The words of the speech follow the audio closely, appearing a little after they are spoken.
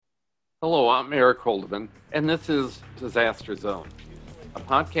Hello, I'm Eric Holdeman, and this is Disaster Zone, a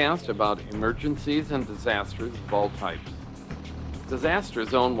podcast about emergencies and disasters of all types. Disaster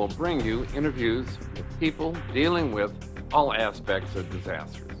Zone will bring you interviews with people dealing with all aspects of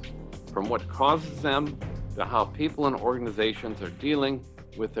disasters, from what causes them to how people and organizations are dealing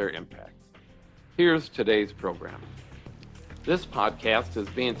with their impacts. Here's today's program. This podcast is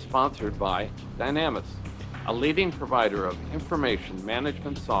being sponsored by Dynamis, a leading provider of information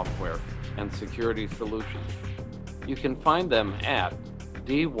management software and security solutions. You can find them at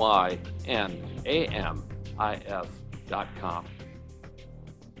dynamis.com.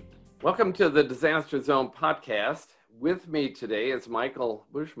 Welcome to the Disaster Zone podcast. With me today is Michael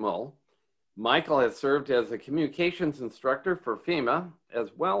Bushmull. Michael has served as a communications instructor for FEMA, as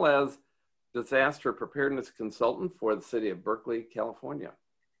well as disaster preparedness consultant for the city of Berkeley, California.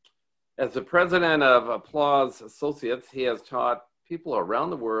 As the president of Applause Associates, he has taught people around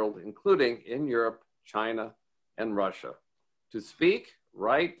the world, including in Europe, China, and Russia, to speak,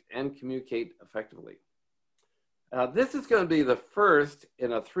 write, and communicate effectively. This is going to be the first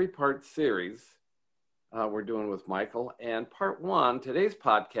in a three-part series we're doing with Michael. And part one, today's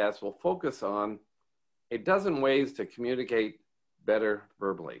podcast will focus on a dozen ways to communicate better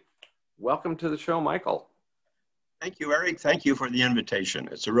verbally. Welcome to the show, Michael. Thank you, Eric. Thank you for the invitation.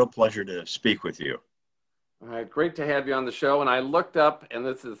 It's a real pleasure to speak with you. All right, great to have you on the show. And I looked up, and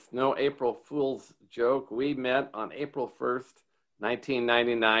this is no April Fool's joke. We met on April 1st,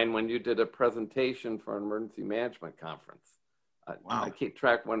 1999, when you did a presentation for an emergency management conference. Wow. I keep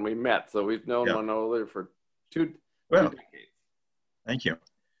track when we met, so we've known one another for two decades. Thank you.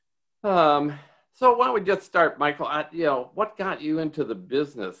 So why don't we just start, Michael? What got you into the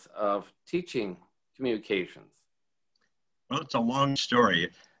business of teaching communications? Well, it's a long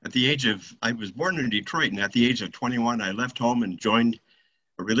story. I was born in Detroit, and at the age of 21, I left home and joined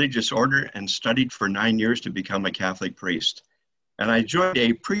a religious order and studied for 9 years to become a Catholic priest. And I joined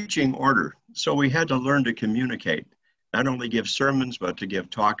a preaching order, so we had to learn to communicate, not only give sermons, but to give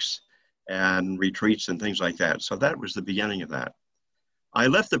talks and retreats and things like that. So that was the beginning of that. I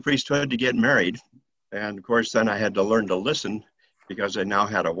left the priesthood to get married, and of course, then I had to learn to listen because I now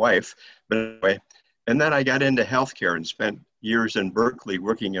had a wife. But anyway, and then I got into healthcare and spent years in Berkeley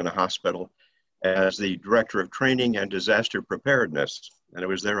working in a hospital as the director of training and disaster preparedness. And it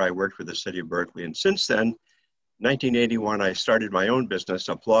was there I worked for the city of Berkeley. And since then, 1981, I started my own business,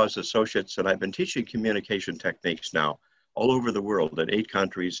 Applause Associates, and I've been teaching communication techniques now all over the world in 8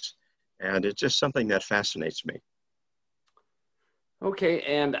 countries. And it's just something that fascinates me. Okay,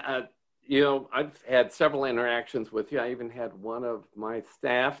 and I've had several interactions with you. I even had one of my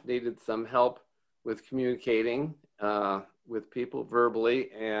staff needed some help with communicating with people verbally,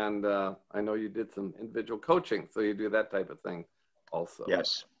 and I know you did some individual coaching, so you do that type of thing also.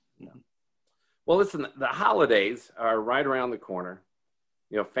 Yes. Yeah. Well, listen, the holidays are right around the corner.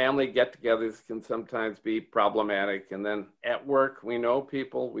 Family get-togethers can sometimes be problematic, and then at work, we know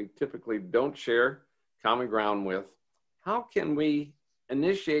people we typically don't share common ground with. How can we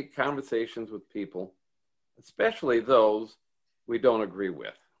initiate conversations with people, especially those we don't agree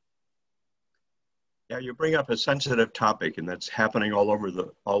with? Yeah, you bring up a sensitive topic, and that's happening all over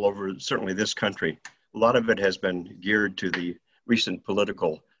certainly this country. A lot of it has been geared to the recent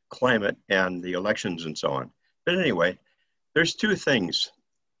political climate and the elections and so on. But anyway, there's 2 things.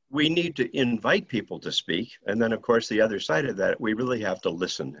 We need to invite people to speak, and then of course the other side of that, we really have to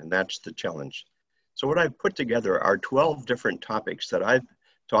listen, and that's the challenge. So what I've put together are 12 different topics that I've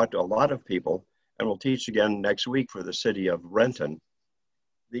taught to a lot of people, and will teach again next week for the city of Renton.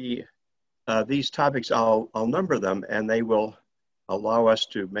 These topics, I'll number them, and they will allow us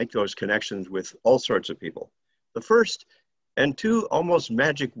to make those connections with all sorts of people. The first and 2 almost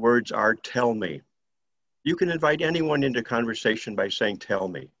magic words are tell me. You can invite anyone into conversation by saying, tell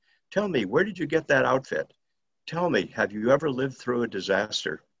me. Tell me, where did you get that outfit? Tell me, have you ever lived through a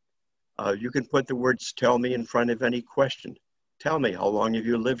disaster? You can put the words tell me in front of any question. Tell me, how long have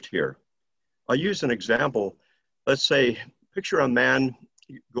you lived here? I'll use an example. Let's say, picture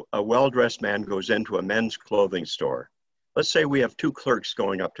a well-dressed man goes into a men's clothing store. Let's say we have 2 clerks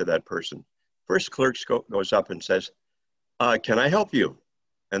going up to that person. First clerk goes up and says, can I help you?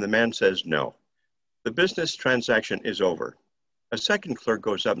 And the man says, no. The business transaction is over. A second clerk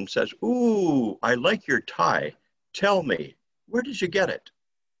goes up and says, ooh, I like your tie. Tell me, where did you get it?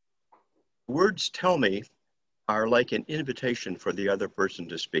 Words tell me are like an invitation for the other person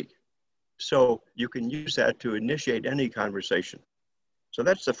to speak. So you can use that to initiate any conversation. So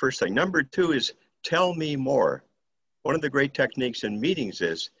that's the first thing. Number 2 is tell me more. One of the great techniques in meetings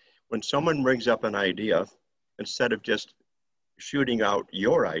is when someone brings up an idea, instead of just shooting out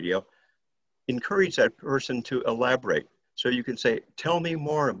your idea, encourage that person to elaborate. So you can say, tell me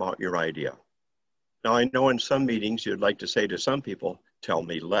more about your idea. Now, I know in some meetings you'd like to say to some people, tell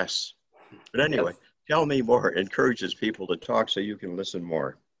me less. But anyway, yes. Tell me more encourages people to talk so you can listen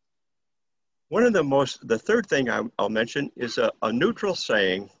more. The third thing I'll mention is a neutral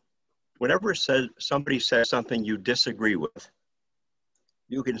saying. Whenever somebody says something you disagree with,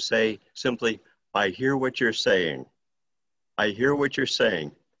 you can say simply, I hear what you're saying. I hear what you're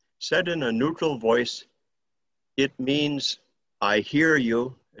saying. Said in a neutral voice, it means I hear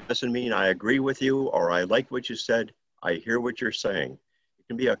you. It doesn't mean I agree with you or I like what you said. I hear what you're saying. It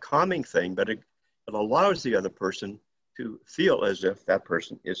can be a calming thing, but it allows the other person to feel as if that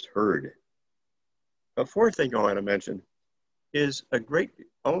person is heard. A fourth thing I want to mention is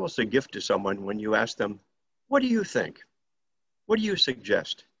almost a gift to someone when you ask them, what do you think? What do you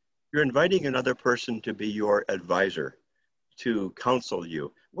suggest? You're inviting another person to be your advisor, to counsel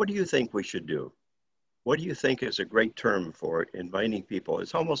you. What do you think we should do? What do you think is a great term for inviting people?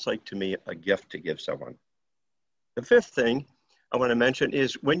 It's almost like, to me, a gift to give someone. The fifth thing I want to mention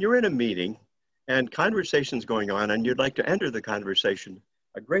is when you're in a meeting and conversation's going on and you'd like to enter the conversation,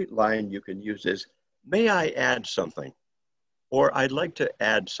 a great line you can use is, may I add something? Or I'd like to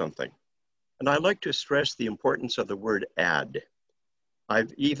add something. And I like to stress the importance of the word add.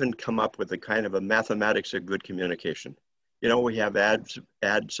 I've even come up with a kind of a mathematics of good communication. You know, we have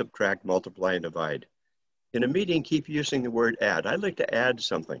add, subtract, multiply, and divide. In a meeting, keep using the word add. I'd like to add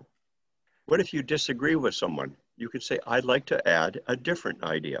something. What if you disagree with someone? You could say, I'd like to add a different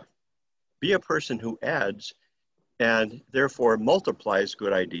idea. Be a person who adds and therefore multiplies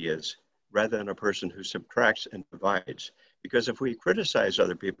good ideas rather than a person who subtracts and divides. Because if we criticize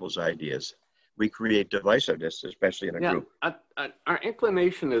other people's ideas, we create divisiveness, especially in a group. Our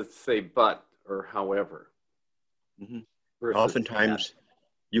inclination is to say but or however. Mm-hmm. Oftentimes,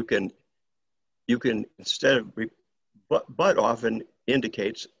 you can instead of, but often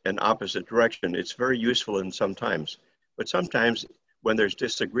indicates an opposite direction. It's very useful in sometimes. But sometimes when there's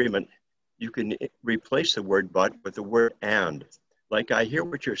disagreement, you can replace the word but with the word and. Like, I hear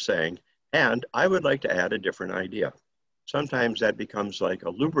what you're saying, and I would like to add a different idea. Sometimes that becomes like a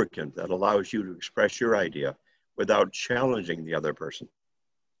lubricant that allows you to express your idea without challenging the other person.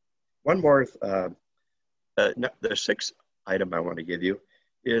 One more, the sixth item I want to give you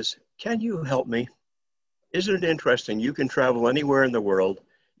is, can you help me? Isn't it interesting? You can travel anywhere in the world.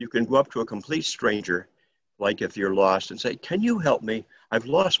 You can go up to a complete stranger, like if you're lost, and say, can you help me? I've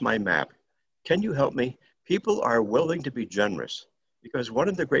lost my map. Can you help me? People are willing to be generous because one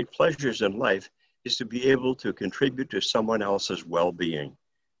of the great pleasures in life is to be able to contribute to someone else's well-being.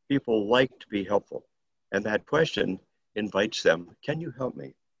 People like to be helpful. And that question invites them, can you help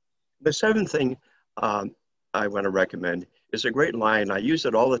me? The seventh thing I want to recommend is a great line. I use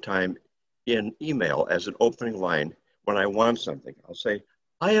it all the time in email as an opening line when I want something. I'll say,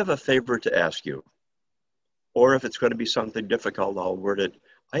 I have a favor to ask you. Or if it's going to be something difficult, I'll word it,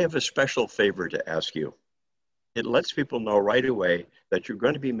 I have a special favor to ask you. It lets people know right away that you're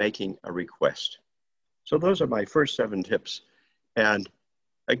going to be making a request. So those are my first 7 tips. And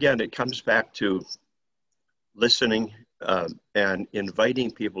again, it comes back to listening and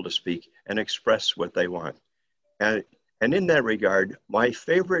inviting people to speak and express what they want. And in that regard, my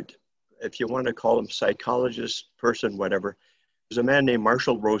favorite, if you want to call him psychologist, person, whatever, is a man named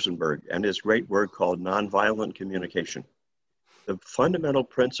Marshall Rosenberg and his great work called Nonviolent Communication. The fundamental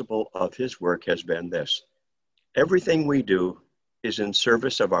principle of his work has been this: everything we do is in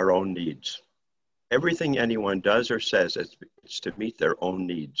service of our own needs. Everything anyone does or says is to meet their own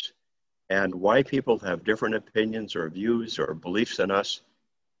needs. And why people have different opinions or views or beliefs than us,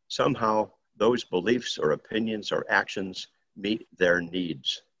 somehow those beliefs or opinions or actions meet their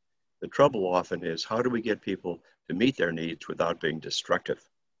needs. The trouble often is, how do we get people to meet their needs without being destructive?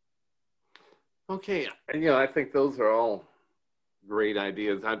 Okay, I think those are all great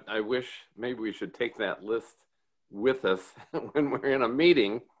ideas. I wish maybe we should take that list with us when we're in a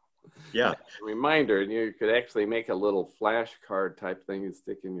meeting. Yeah. A reminder, and you could actually make a little flashcard type thing you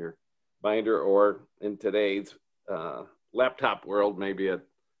stick in your binder, or in today's laptop world, maybe it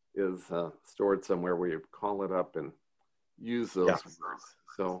is stored somewhere where you call it up and use those words.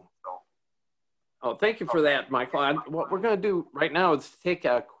 So, thank you for that, Michael. What we're going to do right now is take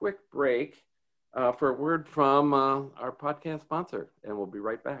a quick break for a word from our podcast sponsor, and we'll be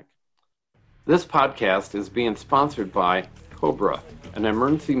right back. This podcast is being sponsored by Cobra, an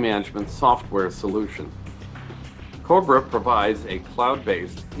emergency management software solution. Cobra provides a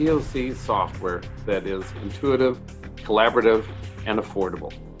cloud-based EOC software that is intuitive, collaborative, and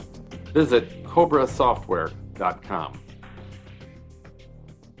affordable. Visit cobrasoftware.com.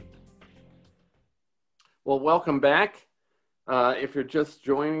 Well, welcome back. If you're just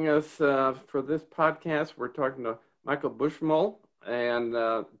joining us for this podcast, we're talking to Michael Bushmole and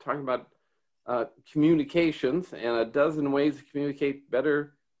talking about communications and a dozen ways to communicate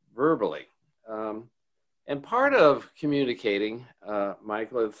better verbally. And part of communicating,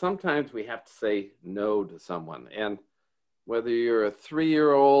 Michael, is sometimes we have to say no to someone. And whether you're a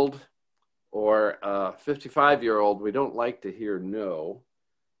 3-year-old or a 55-year-old, we don't like to hear no.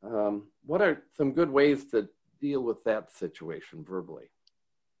 What are some good ways to deal with that situation verbally?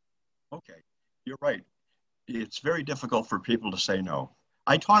 Okay, you're right. It's very difficult for people to say no.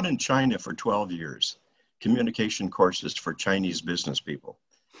 I taught in China for 12 years, communication courses for Chinese business people.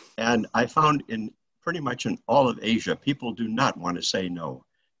 And I found in pretty much in all of Asia, people do not want to say no.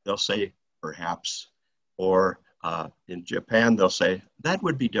 They'll say perhaps, or in Japan, they'll say that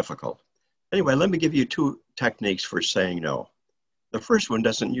would be difficult. Anyway, let me give you 2 techniques for saying no. The first one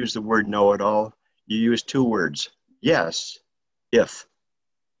doesn't use the word no at all. You use 2 words, yes, if.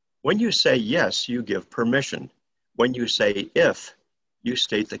 When you say yes, you give permission. When you say if, you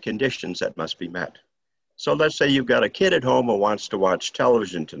state the conditions that must be met. So let's say you've got a kid at home who wants to watch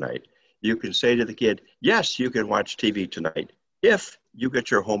television tonight. You can say to the kid, yes, you can watch TV tonight if you get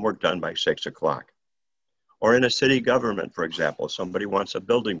your homework done by 6 o'clock. Or in a city government, for example, somebody wants a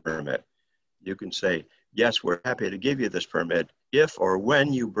building permit. You can say, yes, we're happy to give you this permit if or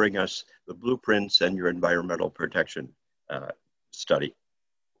when you bring us the blueprints and your environmental protection study.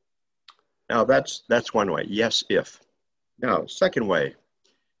 Now that's one way, yes, if. Now, second way,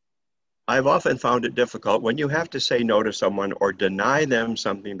 I've often found it difficult when you have to say no to someone or deny them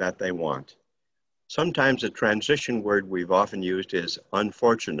something that they want. Sometimes a transition word we've often used is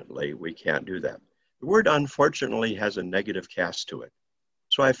unfortunately. We can't do that. The word unfortunately has a negative cast to it.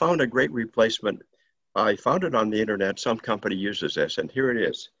 So I found a great replacement. I found it on the internet. Some company uses this, and here it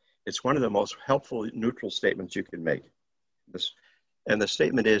is. It's one of the most helpful neutral statements you can make. And the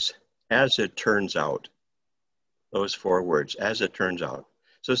statement is, as it turns out. Those 4 words, as it turns out.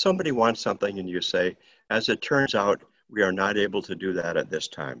 So somebody wants something and you say, as it turns out, we are not able to do that at this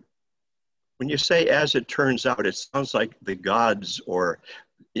time. When you say, as it turns out, it sounds like the gods or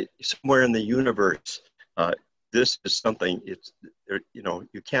somewhere in the universe, this is something,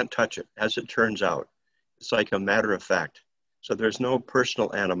 you can't touch it, as it turns out. It's like a matter of fact. So there's no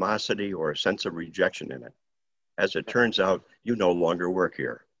personal animosity or a sense of rejection in it. As it turns out, you no longer work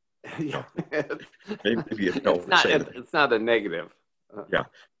here. Yeah. Maybe you don't say that. It's not a negative. Yeah.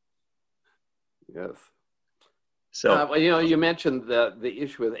 Yes. So, well, you mentioned the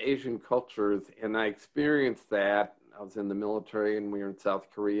issue with Asian cultures, and I experienced that. I was in the military, and we were in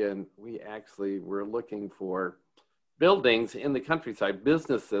South Korea, and we actually were looking for buildings in the countryside,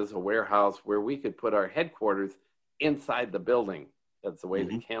 businesses, a warehouse where we could put our headquarters inside the building. That's the way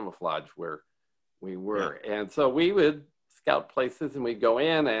to camouflage where we were. Yeah. And so we would scout places, and we'd go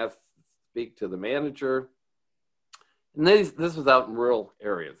in, speak to the manager. And this was out in rural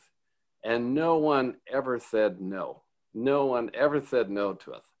areas. And no one ever said no. No one ever said no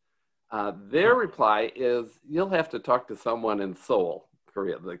to us. Their reply is, you'll have to talk to someone in Seoul,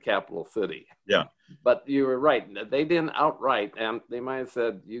 Korea, the capital city. Yeah. But you were right. They didn't outright, and they might have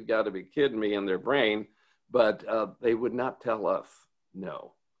said, you got to be kidding me in their brain, but they would not tell us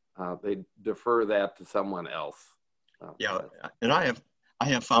no. They defer that to someone else. Yeah, and I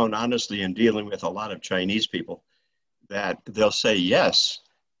have found, honestly, in dealing with a lot of Chinese people, that they'll say yes,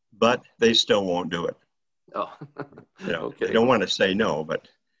 but they still won't do it. Oh, okay. They don't want to say no, but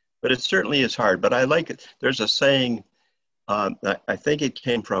it certainly is hard. But I like it. There's a saying, I think it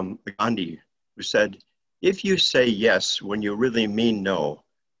came from Gandhi, who said, if you say yes when you really mean no,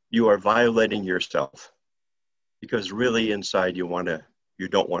 you are violating yourself, because really inside you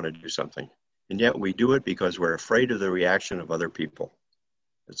don't want to do something. And yet we do it because we're afraid of the reaction of other people.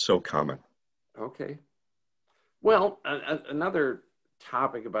 It's so common. Okay. Well, another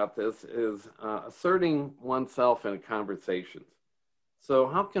topic about this is asserting oneself in conversations. So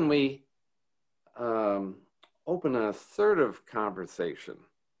how can we open an assertive conversation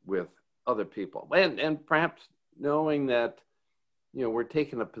with other people? And perhaps knowing that, we're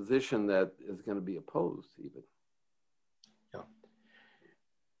taking a position that is going to be opposed even. Yeah.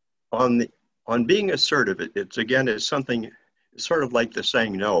 On being assertive, it's something sort of like the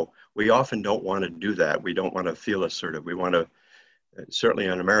saying no. We often don't want to do that. We don't want to feel assertive. We want to, certainly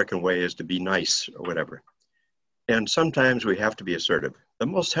an American way is to be nice or whatever. And sometimes we have to be assertive. The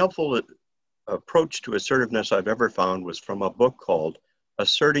most helpful approach to assertiveness I've ever found was from a book called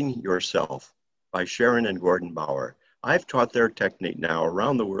Asserting Yourself by Sharon and Gordon Bauer. I've taught their technique now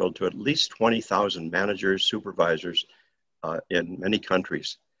around the world to at least 20,000 managers, supervisors in many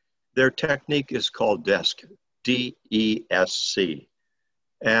countries. Their technique is called DESC, D-E-S-C.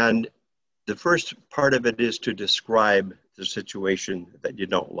 And the first part of it is to describe the situation that you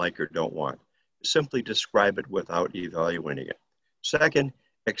don't like or don't want. Simply describe it without evaluating it. Second,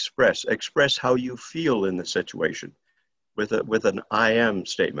 express how you feel in the situation with an I am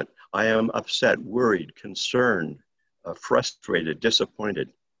statement. I am upset, worried, concerned, frustrated,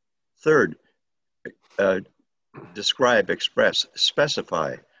 disappointed. Third, describe, express,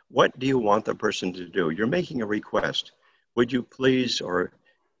 specify. What do you want the person to do? You're making a request. Would you please, or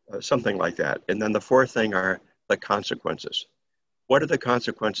something like that. And then the fourth thing are the consequences. What are the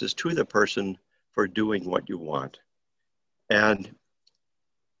consequences to the person for doing what you want? And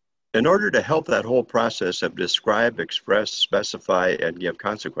in order to help that whole process of describe, express, specify, and give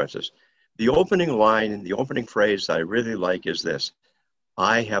consequences, the opening line, the opening phrase I really like is this: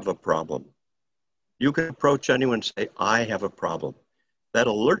 I have a problem. You can approach anyone and say, I have a problem. That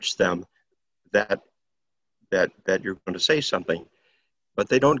alerts them that you're going to say something, but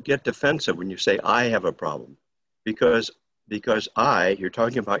they don't get defensive when you say, I have a problem. Because you're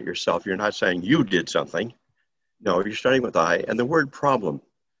talking about yourself. You're not saying you did something. No, you're starting with I. And the word problem.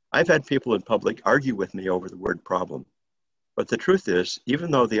 I've had people in public argue with me over the word problem. But the truth is, even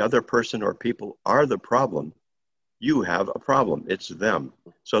though the other person or people are the problem, you have a problem. It's them.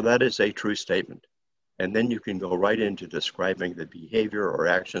 So that is a true statement. And then you can go right into describing the behavior or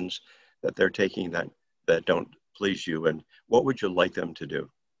actions that they're taking that don't please you, and what would you like them to do?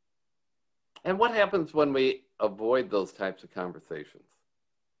 And what happens when we avoid those types of conversations?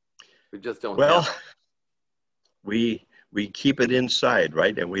 We just don't. Well, we keep it inside,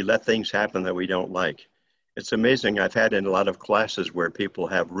 right? And we let things happen that we don't like. It's amazing. I've had in a lot of classes where people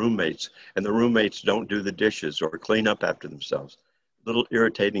have roommates and the roommates don't do the dishes or clean up after themselves. Little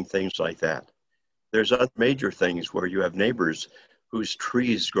irritating things like that. There's other major things where you have neighbors whose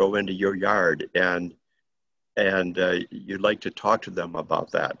trees grow into your yard and you'd like to talk to them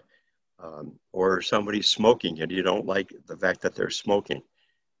about that. Or somebody's smoking and you don't like the fact that they're smoking.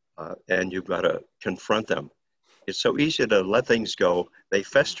 And you've got to confront them. It's so easy to let things go. They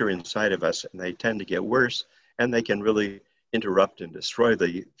fester inside of us and they tend to get worse, and they can really interrupt and destroy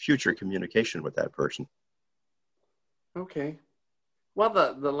the future communication with that person. Okay. Well,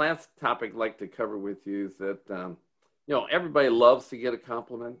 the last topic I'd like to cover with you is that, everybody loves to get a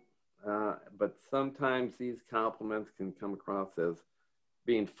compliment, but sometimes these compliments can come across as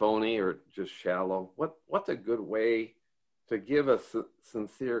being phony or just shallow. What's a good way to give a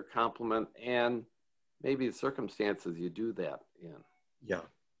sincere compliment, and maybe the circumstances you do that in? Yeah.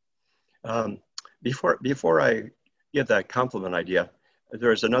 Before I give that compliment idea,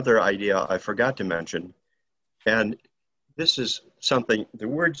 there's another idea I forgot to mention. And this is something, the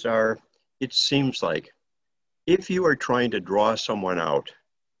words are, it seems like. If you are trying to draw someone out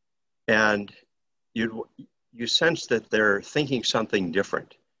and you sense that they're thinking something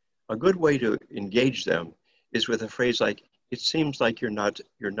different, a good way to engage them is with a phrase like, it seems like you're not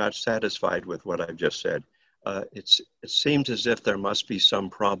satisfied with what I've just said. It seems as if there must be some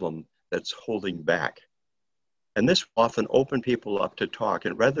problem that's holding back. And this will often open people up to talk.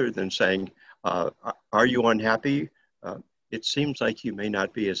 And rather than saying, are you unhappy? It seems like you may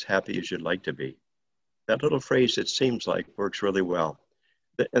not be as happy as you'd like to be. That little phrase, it seems like, works really well.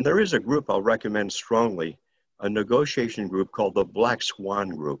 And there is a group I'll recommend strongly, a negotiation group called the Black Swan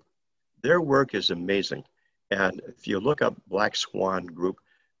Group. Their work is amazing. And if you look up Black Swan Group,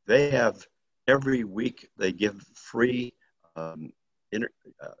 they have every week, they give free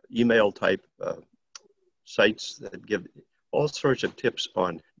email type sites that give all sorts of tips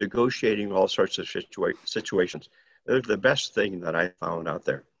on negotiating all sorts of situations. They're the best thing that I found out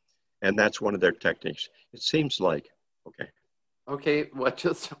there. And that's one of their techniques. It seems like, okay. Okay, well,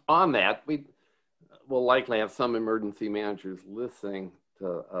 just on that, we will likely have some emergency managers listening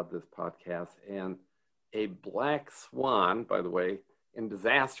to this podcast. And a black swan, by the way, in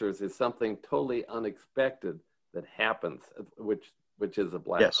disasters is something totally unexpected that happens, which is a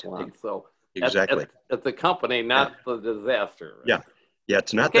black swan. So exactly. At the company, not the disaster. Right? Yeah,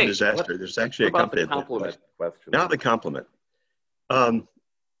 it's not the disaster. There's actually a company. The compliment question. Now the compliment.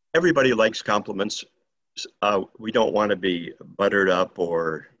 Everybody likes compliments. We don't want to be buttered up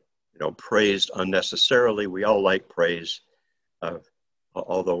or, praised unnecessarily. We all like praise.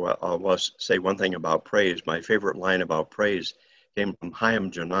 Although I must say one thing about praise. My favorite line about praise came from Chaim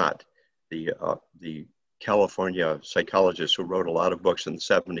Jonat, the California psychologist who wrote a lot of books in the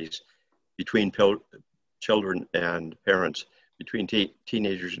 70s between children and parents, between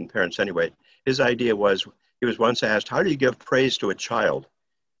teenagers and parents anyway. His idea was, he was once asked, how do you give praise to a child?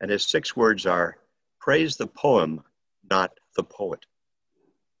 And his 6 words are, praise the poem, not the poet.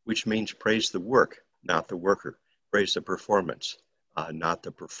 which means praise the work, not the worker. Praise the performance, not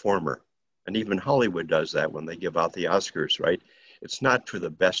the performer. And even Hollywood does that when they give out the Oscars, right? It's not for the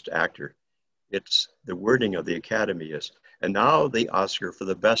best actor. It's the wording of the Academy is, and now the Oscar for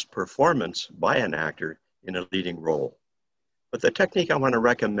the best performance by an actor in a leading role. But the technique I want to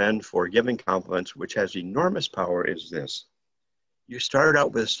recommend for giving compliments, which has enormous power, is this. You start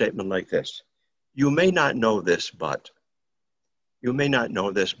out with a statement like this. You may not know this, but. You may not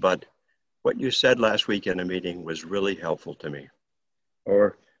know this, but what you said last week in a meeting was really helpful to me.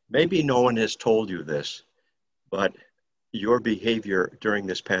 Or maybe no one has told you this, but your behavior during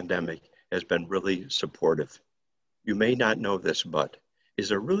this pandemic has been really supportive. You may not know this, but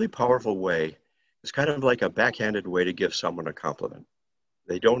is a really powerful way. It's kind of like a backhanded way to give someone a compliment.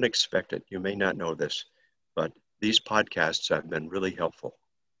 They don't expect it. You may not know this, but these podcasts have been really helpful.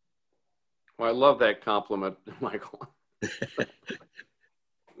 Well, I love that compliment, Michael.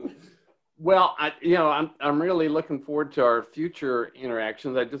 Well, I'm really looking forward to our future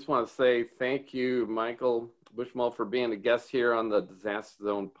interactions. I just want to say thank you, Michael Bushmole, for being a guest here on the Disaster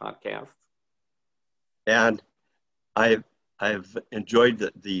Zone podcast. And I've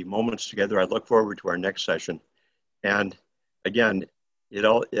enjoyed the moments together. I look forward to our next session. And again,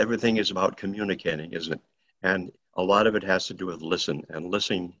 everything is about communicating, isn't it? And a lot of it has to do with listening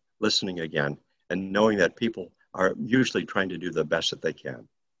again, and knowing that people are usually trying to do the best that they can.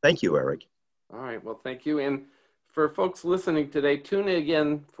 Thank you, Eric. All right, well, thank you. And for folks listening today, tune in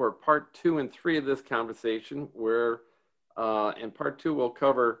again for part 2 and 3 of this conversation, where in part 2, we'll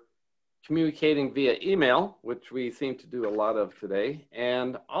cover communicating via email, which we seem to do a lot of today.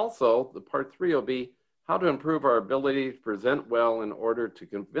 And also the part 3 will be how to improve our ability to present well in order to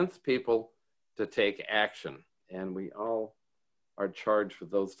convince people to take action. And we all are charged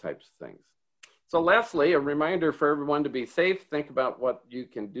with those types of things. So lastly, a reminder for everyone to be safe. Think about what you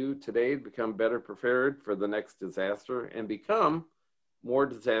can do today to become better prepared for the next disaster and become more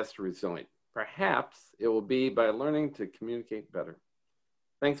disaster resilient. Perhaps it will be by learning to communicate better.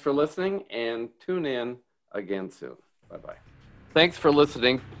 Thanks for listening, and tune in again soon. Bye-bye. Thanks for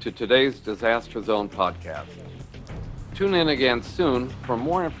listening to today's Disaster Zone podcast. Tune in again soon for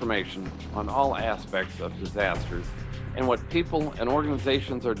more information on all aspects of disasters and what people and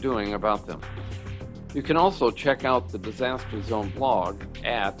organizations are doing about them. You can also check out the Disaster Zone blog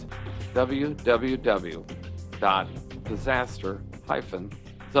at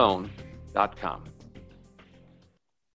www.disaster-zone.com.